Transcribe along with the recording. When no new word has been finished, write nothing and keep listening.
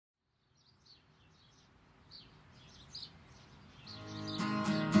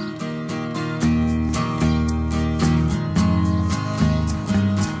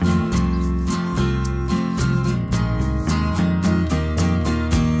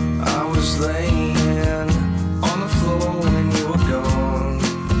just laying on the floor when you were gone,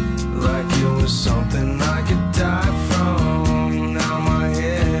 like it was something I could die from. Now my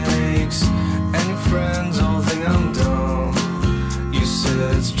head aches and your friends all think I'm dumb. You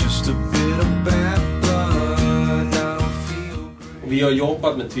said it's just a bit of bad blood. Now I don't feel great. Vi har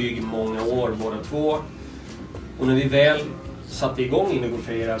jobbat med tyg i många år båda två. Och när vi väl satte igång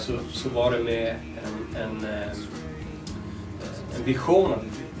Indigofera så var det med en vision att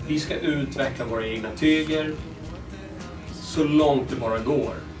vi ska utveckla våra egna tyger så långt det bara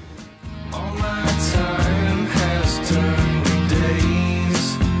går. All my time has turned to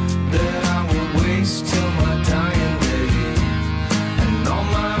days that I will waste till my dying day, and all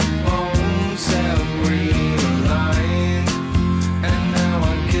my bones have realigned, and now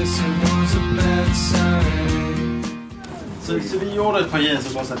I guess it was a bad sign. Så vi gjorde ett par jeans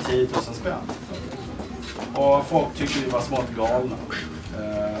som kostade 10 000 spänn. Och folk tyckte vi var smått galna.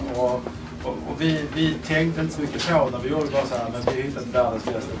 Och vi tänkte inte så mycket på när vi gjorde bara så här, men vi hittade världens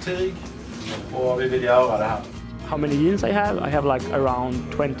bästa tyg och vi vill göra det här. How many jeans I have like around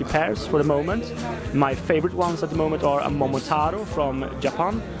 20 pairs for the moment. My favorite ones at the moment are a Momotaro from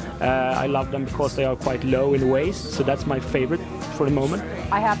Japan. I love them because they are quite low in waist, so that's my favorite for the moment.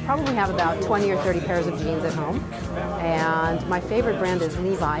 I probably have about 20 or 30 pairs of jeans at home, and my favorite brand is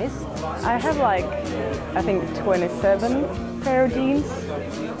Levi's. I have like, I think 27 pair of jeans.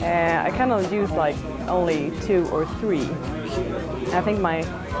 I kind of use like only 2 or 3. I think my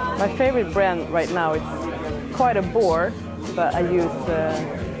favorite brand right now, it's quite a bore, but I use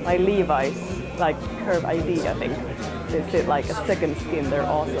my Levi's, like Curve ID, I think. They fit like a second skin, they're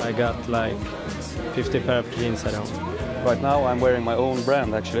awesome. I got like 50 pair of jeans at home. Right now I'm wearing my own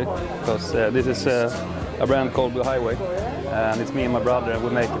brand actually, because this is a brand called Blue Highway, and it's me and my brother, and we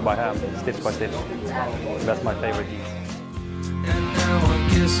make it by hand, stitch by stitch. That's my favorite jeans. And now I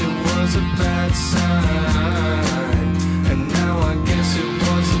guess it was a bad sign.